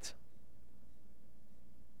get that?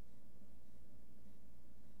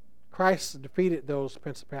 Christ defeated those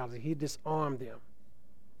principalities. He disarmed them.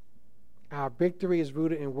 Our victory is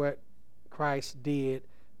rooted in what Christ did,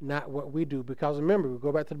 not what we do. Because remember, we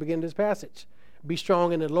go back to the beginning of this passage. Be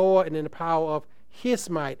strong in the Lord and in the power of his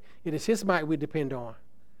might. It is his might we depend on.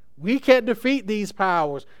 We can't defeat these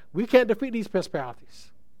powers. We can't defeat these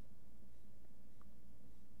principalities.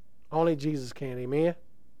 Only Jesus can. Amen?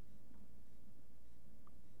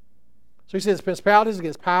 So he says principalities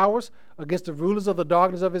against powers, against the rulers of the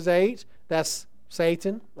darkness of his age. That's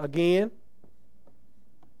Satan again.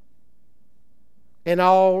 And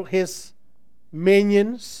all his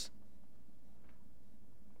minions.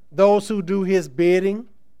 Those who do his bidding.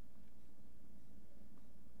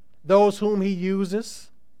 Those whom he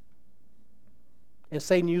uses. And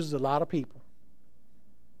Satan uses a lot of people.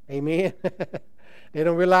 Amen? They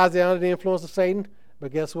don't realize they're under the influence of Satan,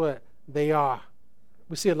 but guess what? They are.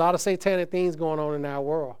 We see a lot of satanic things going on in our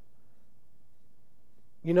world.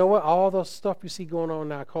 You know what? All the stuff you see going on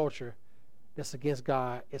in our culture that's against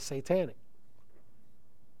God is satanic.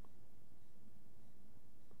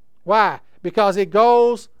 Why? Because it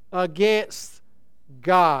goes against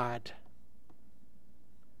God.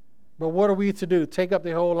 But what are we to do? Take up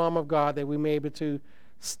the whole armor of God that we may be able to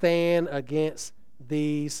stand against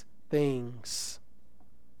these things.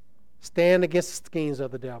 Stand against the schemes of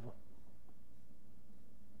the devil.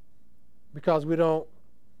 Because we don't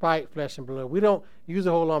fight flesh and blood. We don't use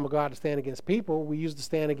the whole armor of God to stand against people. We use to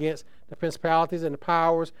stand against the principalities and the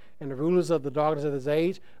powers and the rulers of the darkness of this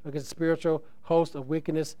age, against the spiritual host of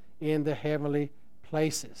wickedness in the heavenly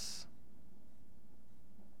places.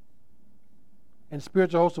 And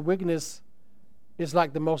spiritual host of wickedness is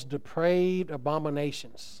like the most depraved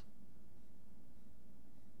abominations.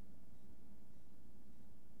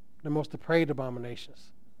 The most depraved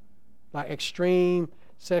abominations. Like extreme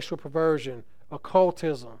sexual perversion,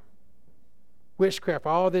 occultism, witchcraft,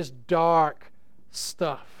 all this dark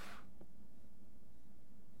stuff.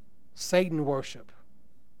 Satan worship.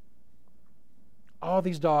 All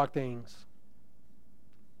these dark things.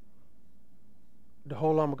 The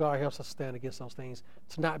whole armor of God helps us stand against those things,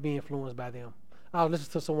 to not be influenced by them. I was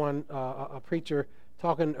listening to someone, a preacher,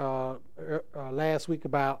 talking last week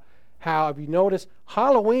about how, if you notice,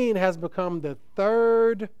 Halloween has become the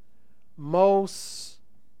third most,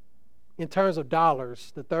 in terms of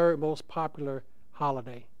dollars, the third most popular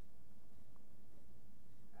holiday,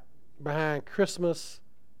 behind Christmas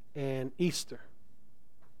and Easter.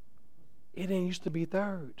 It didn't used to be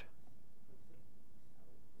third.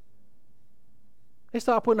 They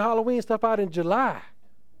started putting Halloween stuff out in July.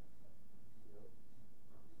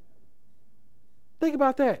 Think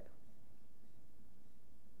about that.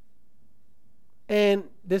 And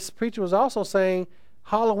this preacher was also saying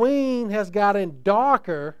Halloween has gotten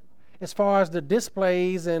darker as far as the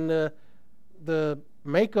displays and the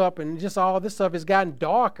makeup and just all this stuff has gotten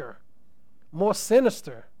darker, more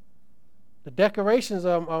sinister. The decorations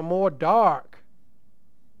are more dark.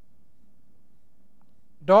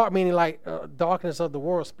 Dark meaning like darkness of the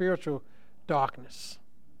world, spiritual darkness.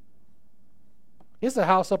 It's a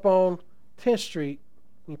house up on 10th Street.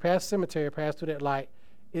 When you pass the cemetery, pass through that light.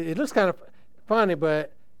 It looks kind of funny,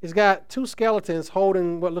 but it's got two skeletons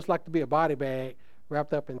holding what looks like to be a body bag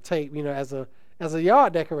wrapped up in tape, as a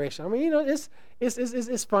yard decoration. I mean, it's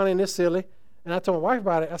funny and it's silly. And I told my wife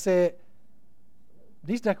about it. I said,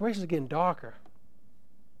 these decorations are getting darker.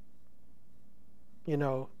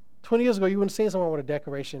 20 years ago, you wouldn't have seen someone with a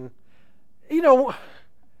decoration. This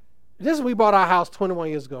is when we bought our house 21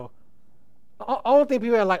 years ago. I don't think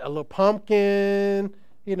people had like a little pumpkin,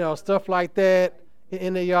 stuff like that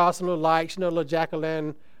in the yard, some little lights, little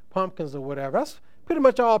jack-o'-lantern pumpkins or whatever. That's pretty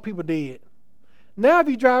much all people did. Now if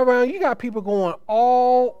you drive around, you got people going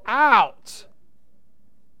all out.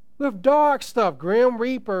 with dark stuff, grim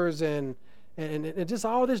reapers and just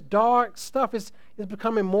all this dark stuff is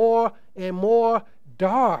becoming more and more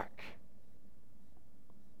dark.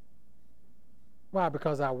 Why?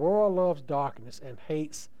 Because our world loves darkness and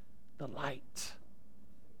hates the light.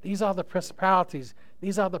 These are the principalities.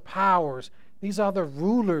 These are the powers. These are the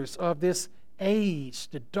rulers of this age,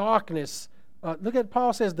 the darkness. Look at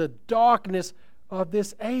Paul says, the darkness of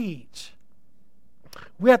this age.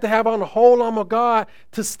 We have to have on the whole armor of God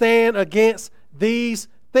to stand against these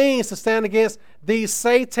things, to stand against these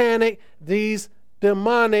satanic, these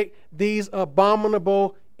demonic, these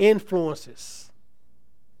abominable influences.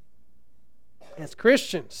 As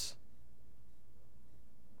Christians,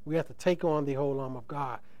 we have to take on the whole armor of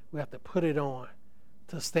God. We have to put it on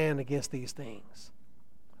to stand against these things,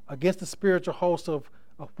 against the spiritual host of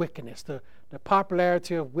wickedness, the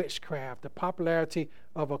popularity of witchcraft, the popularity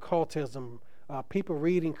of occultism, people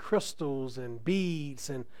reading crystals and beads,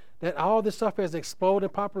 and that all this stuff has exploded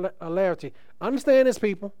in popularity. Understand this,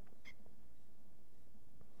 people.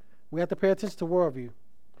 We have to pay attention to worldview.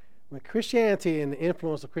 When Christianity and the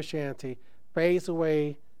influence of Christianity fades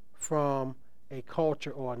away from a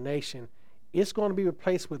culture or a nation, it's going to be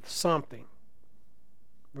replaced with something.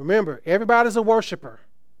 Remember, everybody's a worshiper.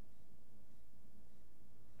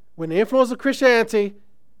 When the influence of Christianity,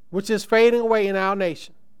 which is fading away in our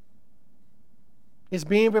nation, is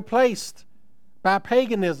being replaced by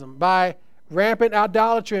paganism, by rampant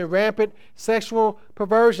idolatry and rampant sexual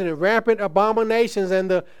perversion and rampant abominations and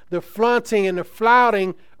the flaunting and the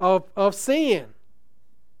flouting of sin.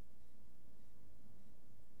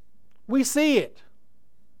 We see it.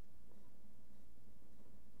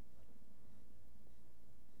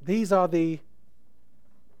 These are the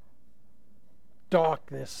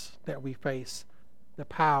darkness that we face, the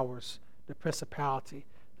powers, the principality,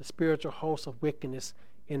 the spiritual hosts of wickedness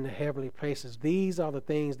in the heavenly places. These are the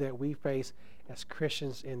things that we face as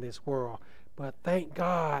Christians in this world. But thank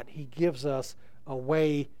God he gives us a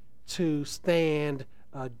way to stand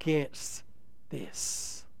against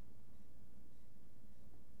this.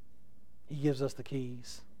 He gives us the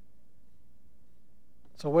keys.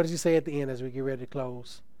 So what does he say at the end as we get ready to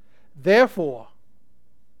close? Therefore,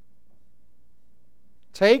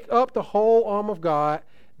 take up the whole armor of God,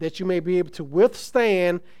 that you may be able to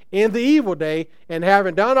withstand in the evil day, and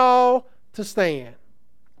having done all, to stand.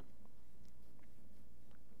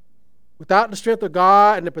 Without the strength of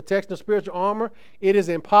God and the protection of spiritual armor, it is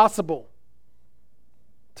impossible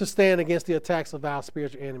to stand against the attacks of our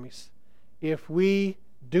spiritual enemies if we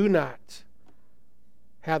do not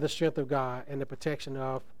have the strength of God and the protection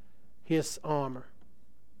of his armor.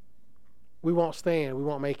 We won't stand. We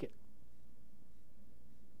won't make it.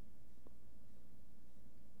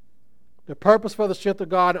 The purpose for the strength of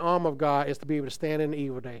God and armor of God is to be able to stand in the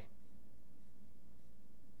evil day.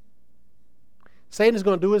 Satan is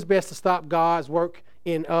going to do his best to stop God's work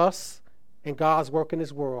in us and God's work in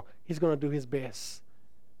this world. He's going to do his best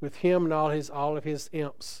with him and all of his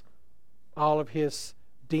imps, all of his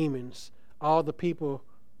demons, all the people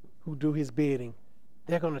who do his bidding.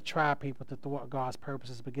 They're going to try people to thwart God's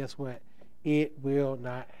purposes, but guess what? It will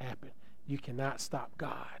not happen. You cannot stop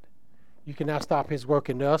God. You cannot stop his work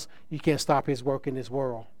in us. You can't stop his work in this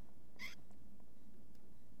world.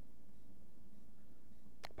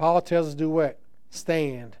 Paul tells us to do what?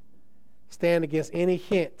 Stand. Stand against any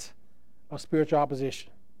hint of spiritual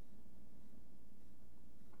opposition.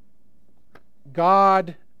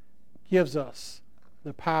 God gives us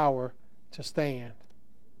the power to stand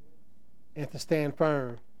and to stand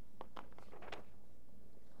firm.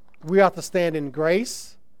 We have to stand in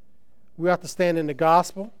grace. We have to stand in the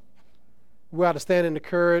gospel. We have to stand in the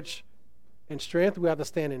courage and strength. We have to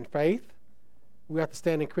stand in faith. We have to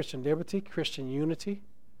stand in Christian liberty, Christian unity.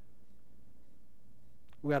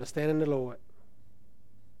 We have to stand in the Lord.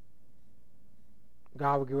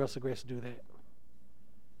 God will give us the grace to do that.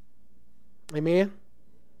 Amen?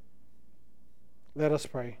 Let us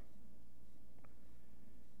pray.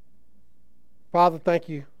 Father, thank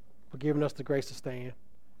you for giving us the grace to stand.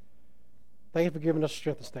 Thank you for giving us the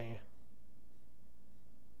strength to stand.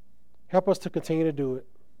 Help us to continue to do it,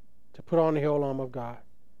 to put on the whole armor of God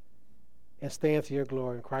and stand to your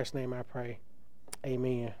glory. In Christ's name I pray.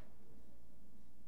 Amen.